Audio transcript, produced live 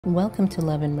Welcome to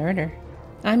Love and Murder.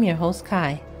 I'm your host,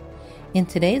 Ky. In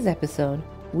today's episode,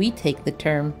 we take the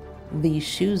term, "these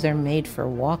shoes are made for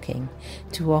walking,"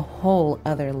 to a whole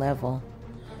other level.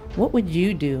 What would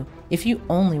you do if you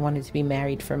only wanted to be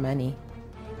married for money?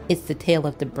 It's the tale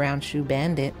of the brown shoe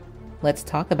bandit. Let's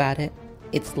talk about it.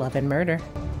 It's Love and Murder.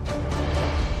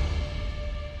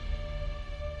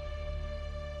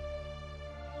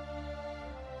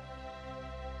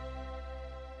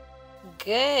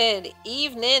 Good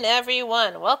evening,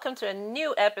 everyone. Welcome to a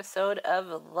new episode of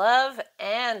Love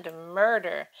and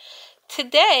Murder.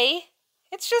 Today,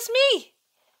 it's just me.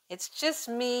 It's just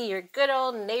me, your good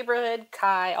old neighborhood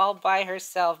Ky, all by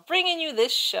herself, bringing you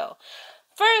this show.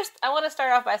 First, I want to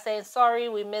start off by saying sorry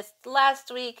we missed last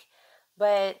week,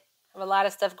 but I have a lot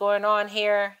of stuff going on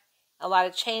here, a lot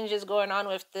of changes going on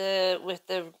with the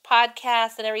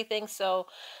podcast and everything, so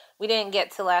we didn't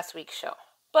get to last week's show.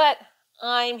 But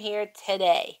I'm here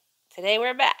today. Today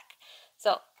we're back.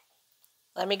 So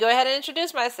let me go ahead and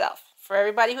introduce myself. For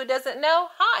everybody who doesn't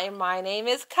know, hi, my name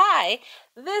is Ky.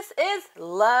 This is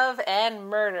Love and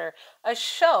Murder, a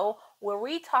show where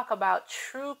we talk about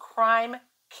true crime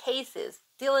cases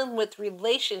dealing with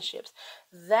relationships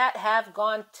that have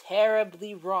gone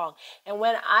terribly wrong. And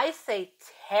when I say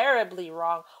terribly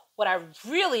wrong, what I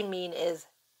really mean is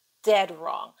dead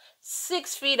wrong,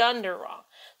 6 feet under wrong.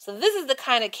 So this is the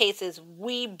kind of cases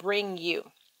we bring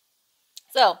you.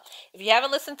 So if you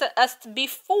haven't listened to us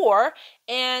before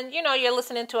and you're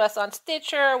listening to us on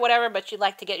Stitcher or whatever, but you'd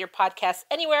like to get your podcasts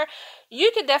anywhere,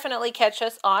 you can definitely catch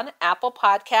us on Apple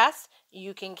Podcasts.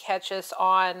 You can catch us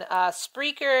on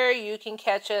Spreaker. You can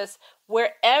catch us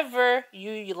wherever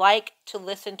you like to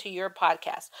listen to your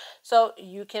podcast. So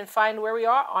you can find where we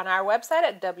are on our website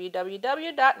at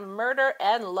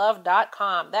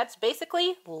www.murderandlove.com. That's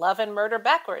basically Love and Murder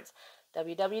backwards.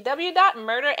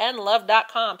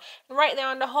 www.murderandlove.com. And right there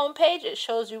on the homepage, it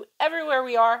shows you everywhere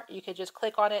we are. You can just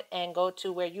click on it and go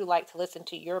to where you like to listen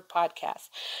to your podcast.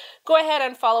 Go ahead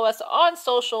and follow us on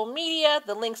social media.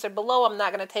 The links are below. I'm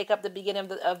not going to take up the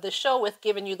beginning of the show with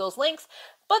giving you those links,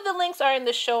 but the links are in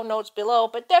the show notes below.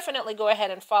 But definitely go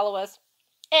ahead and follow us.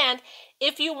 And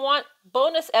if you want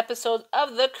bonus episodes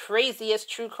of the craziest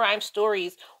true crime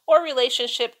stories or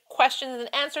relationship questions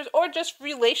and answers or just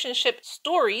relationship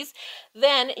stories,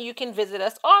 then you can visit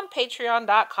us on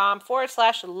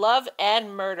patreon.com/love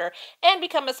and murder and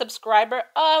become a subscriber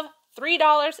of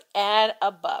 $3 and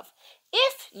above.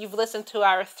 If you've listened to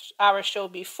our show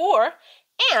before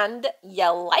and you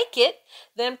like it,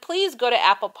 then please go to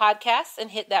Apple Podcasts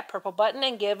and hit that purple button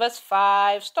and give us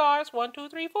 5 stars. 1, 2,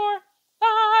 3, 4.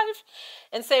 5,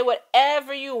 and say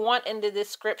whatever you want in the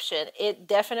description. It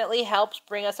definitely helps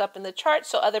bring us up in the charts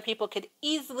so other people could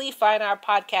easily find our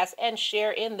podcast and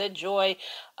share in the joy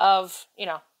of,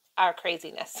 our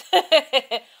craziness.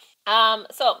 What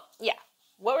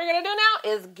we're going to do now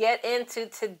is get into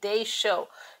today's show.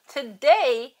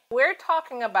 Today, we're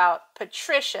talking about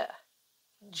Patricia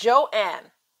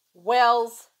Joanne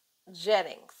Wells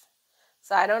Jennings.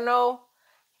 So I don't know.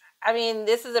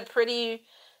 This is a pretty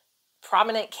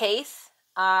prominent case.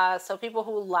 So people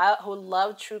who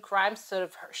love true crime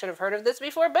should have heard of this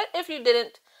before. But if you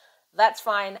didn't, that's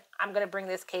fine. I'm going to bring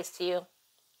this case to you.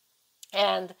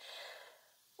 And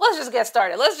let's just get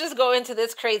started. Let's just go into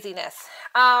this craziness.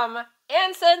 And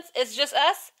since it's just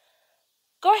us,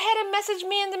 go ahead and message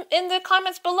me in the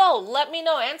comments below. Let me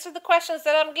know. Answer the questions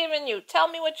that I'm giving you. Tell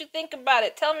me what you think about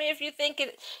it. Tell me if you think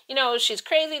she's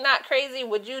crazy, not crazy.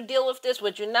 Would you deal with this?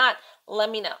 Would you not?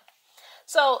 Let me know.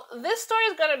 So this story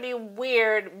is going to be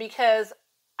weird because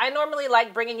I normally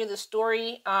like bringing you the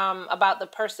story about the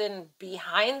person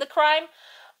behind the crime.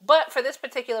 But for this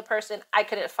particular person, I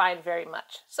couldn't find very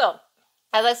much. So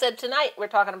as I said, tonight we're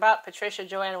talking about Patricia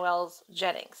Joanne Wells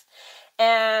Jennings.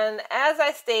 And as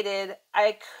I stated,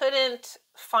 I couldn't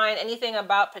find anything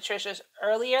about Patricia's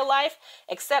earlier life,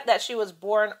 except that she was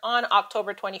born on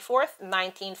October 24th,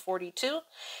 1942.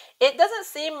 It doesn't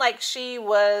seem like she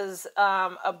was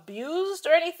abused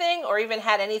or anything, or even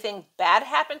had anything bad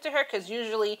happen to her, because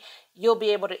usually you'll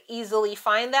be able to easily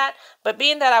find that. But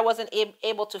being that I wasn't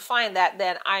able to find that,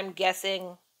 then I'm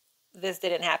guessing this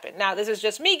didn't happen. Now, this is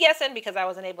just me guessing because I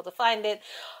wasn't able to find it.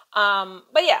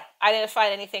 But yeah, I didn't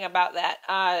find anything about that.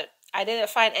 I didn't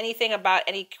find anything about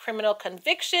any criminal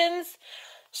convictions.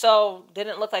 So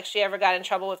didn't look like she ever got in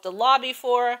trouble with the law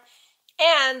before.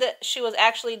 And she was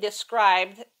actually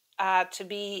described to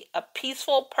be a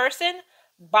peaceful person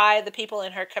by the people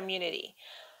in her community.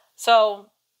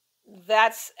 So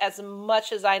that's as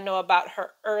much as I know about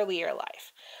her earlier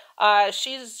life.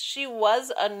 She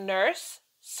was a nurse.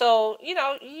 So,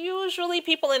 usually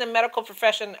people in the medical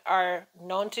profession are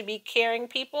known to be caring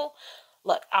people.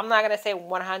 Look, I'm not going to say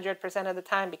 100% of the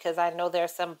time because I know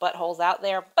there's some buttholes out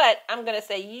there, but I'm going to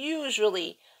say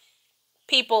usually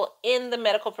people in the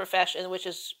medical profession, which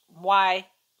is why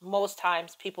most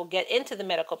times people get into the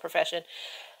medical profession,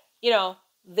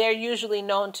 they're usually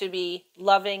known to be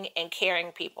loving and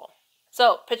caring people.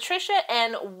 So Patricia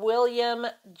and William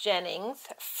Jennings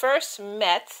first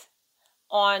met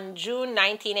on June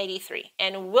 1983,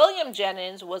 and William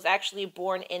Jennings was actually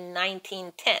born in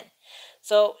 1910.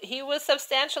 So he was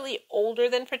substantially older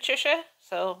than Patricia.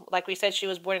 So like we said, she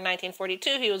was born in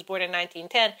 1942, he was born in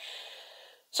 1910.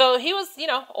 So he was,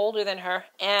 older than her.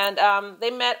 And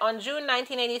they met on June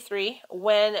 1983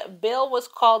 when Bill was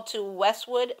called to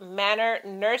Westwood Manor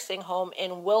Nursing Home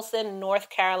in Wilson, North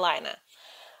Carolina.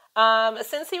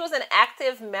 Since he was an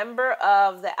active member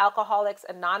of the Alcoholics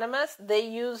Anonymous, they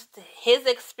used his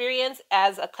experience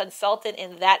as a consultant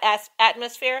in that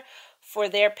atmosphere for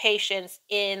their patients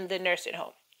in the nursing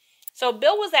home. So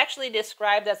Bill was actually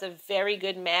described as a very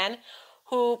good man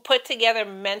who put together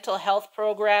mental health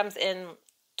programs in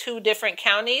 2 different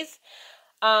counties.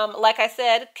 Like I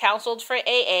said, counseled for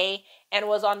AA and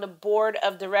was on the board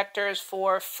of directors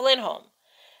for Flynn Home.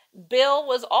 Bill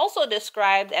was also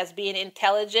described as being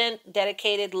intelligent,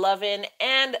 dedicated, loving,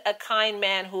 and a kind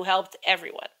man who helped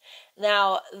everyone.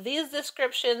 Now, these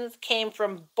descriptions came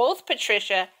from both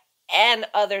Patricia and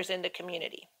others in the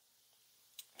community.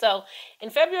 So, in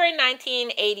February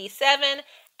 1987,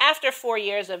 after 4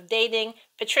 years of dating,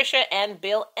 Patricia and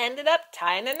Bill ended up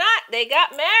tying a knot. They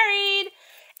got married.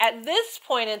 At this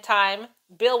point in time,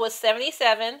 Bill was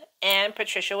 77 and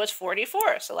Patricia was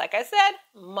 44. So like I said,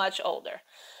 much older.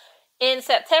 In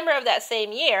September of that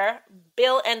same year,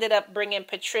 Bill ended up bringing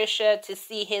Patricia to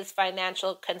see his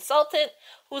financial consultant,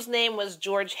 whose name was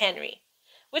George Henry.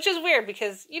 Which is weird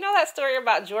because you know that story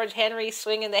about George Henry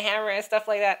swinging the hammer and stuff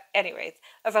like that? Anyways,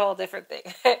 that's a whole different thing.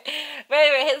 But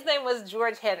anyway, his name was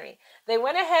George Henry. They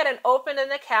went ahead and opened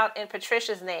an account in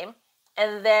Patricia's name,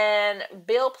 and then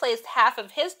Bill placed half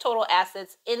of his total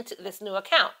assets into this new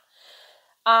account.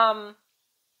 And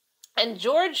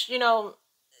George,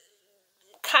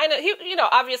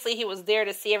 obviously he was there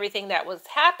to see everything that was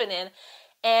happening.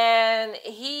 And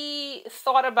he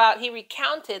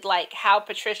recounted like how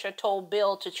Patricia told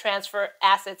Bill to transfer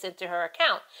assets into her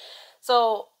account.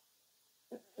 So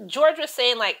George was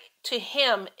saying like to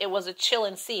him, it was a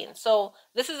chilling scene. So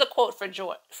this is a quote from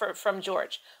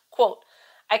George. Quote,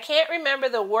 "I can't remember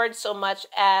the words so much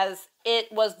as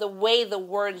it was the way the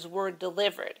words were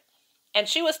delivered. And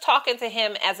she was talking to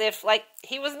him as if like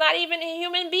he was not even a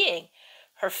human being.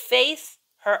 Her face,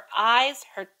 her eyes,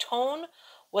 her tone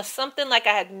was something like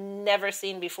I had never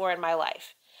seen before in my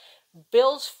life.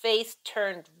 Bill's face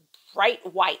turned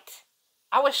bright white.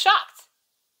 I was shocked.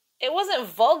 It wasn't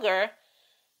vulgar.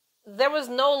 There was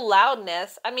no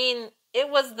loudness. I mean, it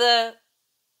was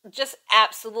just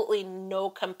absolutely no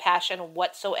compassion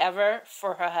whatsoever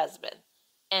for her husband."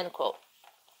 End quote.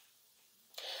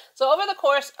 So over the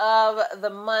course of the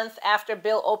month after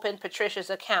Bill opened Patricia's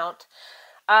account,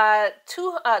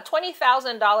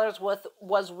 $20,000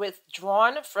 was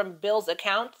withdrawn from Bill's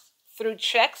account through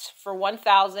checks for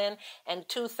 $1,000 and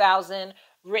 $2,000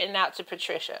 written out to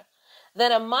Patricia.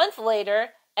 Then a month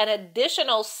later, an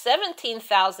additional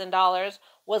 $17,000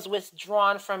 was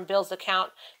withdrawn from Bill's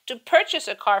account to purchase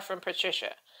a car from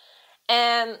Patricia.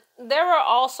 And there were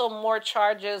also more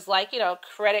charges like,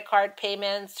 credit card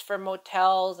payments for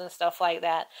motels and stuff like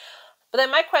that. But then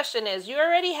my question is, you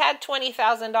already had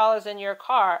 $20,000 in your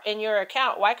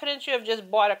account. Why couldn't you have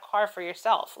just bought a car for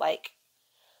yourself? Like,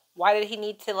 why did he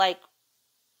need to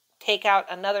take out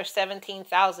another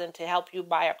 $17,000 to help you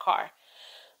buy a car?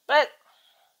 But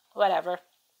whatever.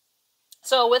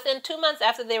 So within 2 months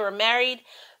after they were married,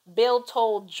 Bill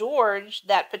told George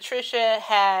that Patricia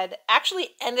had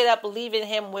actually ended up leaving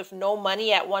him with no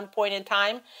money at one point in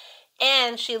time,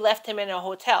 and she left him in a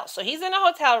hotel. So he's in a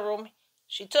hotel room.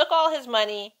 She took all his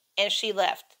money and she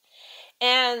left.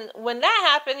 And when that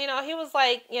happened, he was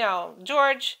like,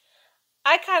 George,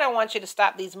 I kind of want you to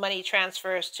stop these money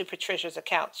transfers to Patricia's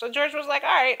account. So George was like,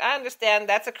 all right, I understand.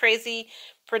 That's a crazy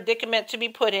predicament to be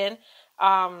put in.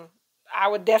 I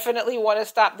would definitely want to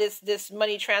stop this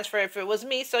money transfer if it was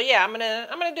me. So yeah, I'm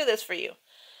gonna do this for you.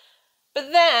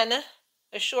 But then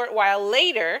a short while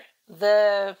later,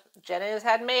 the Jennings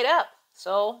had made up.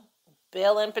 So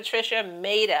Bill and Patricia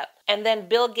made up. And then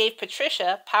Bill gave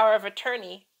Patricia power of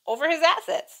attorney over his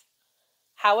assets.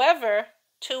 However,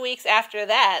 2 weeks after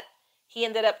that, he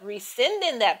ended up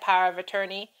rescinding that power of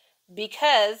attorney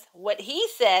because what he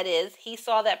said is he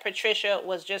saw that Patricia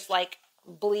was just like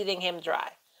bleeding him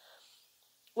dry.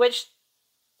 which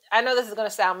I know this is going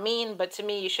to sound mean, but to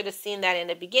me, you should have seen that in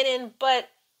the beginning, but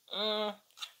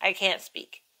I can't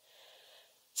speak.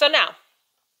 So now,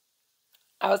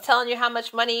 I was telling you how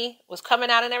much money was coming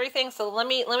out and everything, so let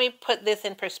me put this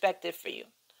in perspective for you.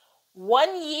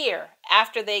 1 year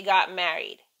after they got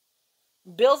married,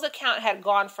 Bill's account had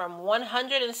gone from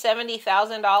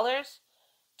 $170,000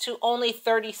 to only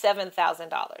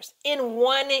 $37,000 in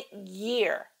 1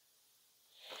 year.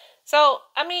 So,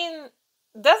 I mean,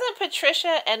 doesn't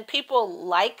Patricia and people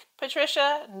like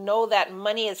Patricia know that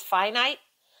money is finite?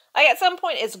 Like, at some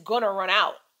point, it's going to run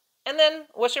out. And then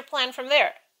what's your plan from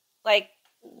there? Like,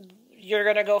 you're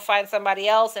going to go find somebody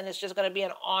else and it's just going to be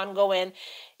an ongoing,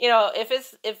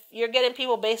 if you're getting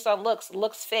people based on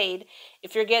looks fade.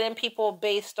 If you're getting people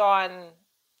based on,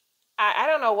 I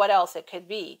don't know what else it could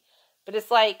be, but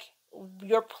it's like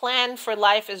your plan for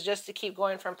life is just to keep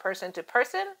going from person to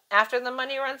person after the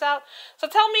money runs out. So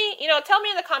tell me in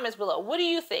the comments below, what do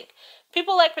you think?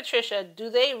 People like Patricia,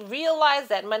 do they realize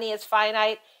that money is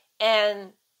finite?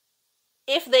 And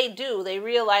if they do, they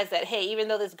realize that, hey, even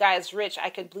though this guy is rich, I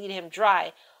could bleed him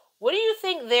dry. What do you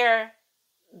think their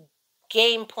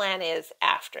game plan is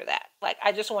after that? Like,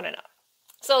 I just want to know.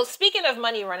 So speaking of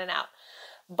money running out,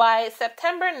 by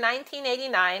September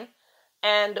 1989,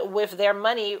 and with their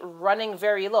money running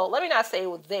very low, let me not say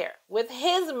with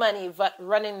his money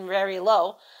running very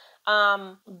low,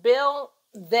 Bill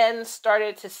then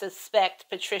started to suspect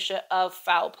Patricia of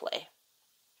foul play.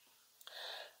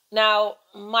 Now,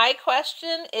 my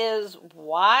question is,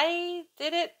 why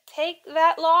did it take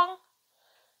that long?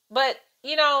 But,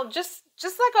 just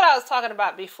like what I was talking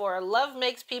about before, love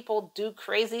makes people do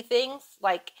crazy things.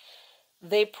 Like,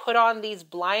 they put on these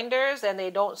blinders and they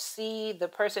don't see the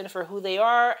person for who they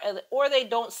are, or they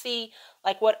don't see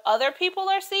like what other people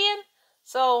are seeing.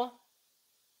 So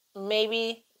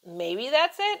maybe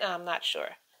that's it. I'm not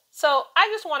sure. So I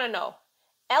just want to know,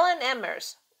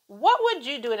 L&Mers, what would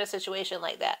you do in a situation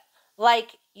like that?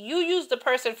 Like, you used the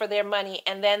person for their money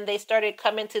and then they started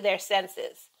coming to their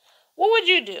senses. What would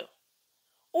you do?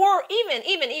 Or even,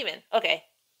 okay,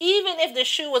 even if the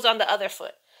shoe was on the other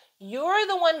foot, you're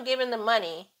the one giving the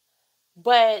money,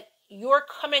 but you're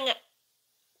coming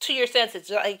to your senses.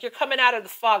 Like, you're coming out of the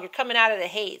fog, you're coming out of the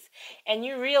haze, and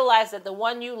you realize that the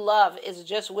one you love is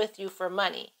just with you for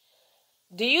money.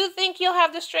 Do you think you'll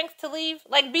have the strength to leave?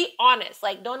 Like, be honest.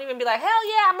 Like, don't even be like, hell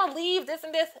yeah, I'm gonna leave this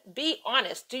and this. Be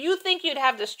honest. Do you think you'd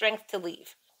have the strength to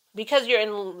leave? Because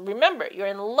remember, you're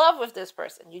in love with this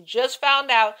person. You just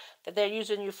found out that they're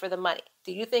using you for the money.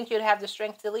 Do you think you'd have the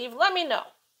strength to leave? Let me know.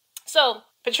 So,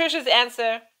 Patricia's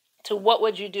answer to what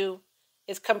would you do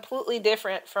is completely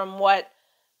different from what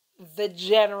the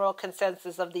general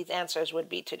consensus of these answers would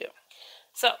be to do.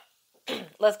 So,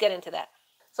 let's get into that.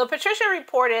 So Patricia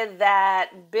reported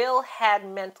that Bill had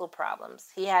mental problems.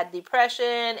 He had depression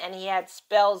and he had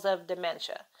spells of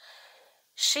dementia.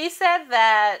 She said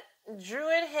that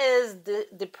during his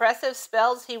depressive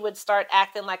spells, he would start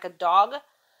acting like a dog.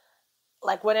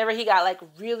 Like, whenever he got like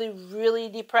really, really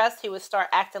depressed, he would start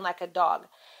acting like a dog.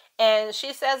 And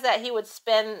she says that he would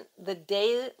spend the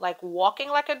day like walking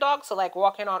like a dog. So like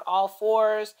walking on all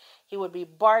fours. He would be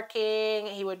barking.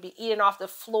 He would be eating off the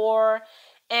floor.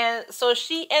 And so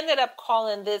she ended up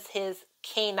calling this his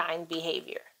canine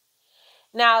behavior.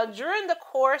 Now, during the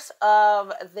course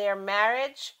of their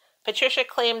marriage, Patricia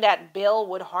claimed that Bill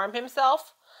would harm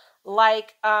himself.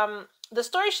 Like, the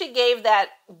story she gave that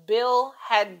Bill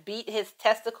had beat his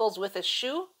testicles with a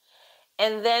shoe.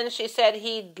 And then she said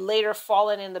he'd later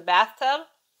fallen in the bathtub.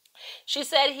 She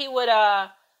said he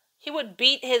would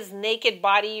beat his naked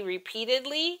body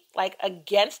repeatedly, like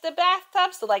against the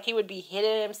bathtub. So like he would be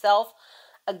hitting himself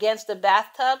against the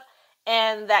bathtub,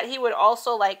 and that he would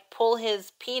also like pull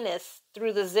his penis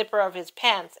through the zipper of his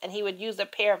pants, and he would use a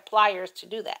pair of pliers to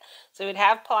do that. So he'd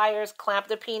have pliers, clamp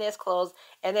the penis closed,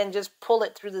 and then just pull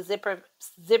it through the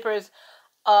zippers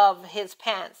of his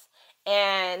pants.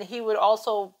 And he would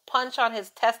also punch on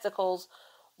his testicles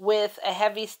with a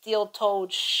heavy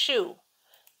steel-toed shoe.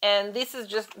 And this is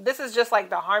just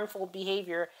like the harmful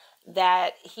behavior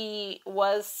that he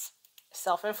was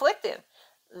self-inflicting.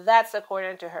 That's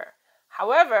according to her.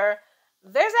 However,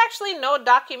 there's actually no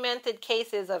documented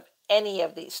cases of any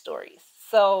of these stories.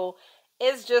 So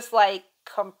it's just like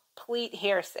complete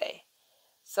hearsay.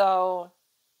 So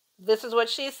this is what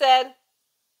she said.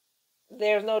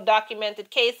 There's no documented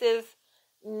cases.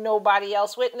 Nobody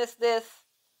else witnessed this.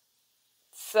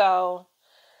 So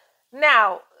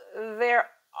now there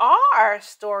are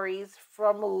stories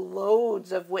from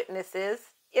loads of witnesses,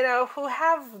 who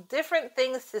have different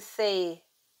things to say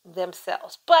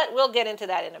themselves. But we'll get into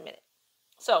that in a minute.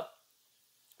 So,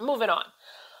 moving on.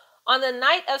 On the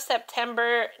night of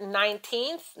September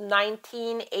 19th,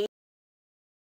 1980,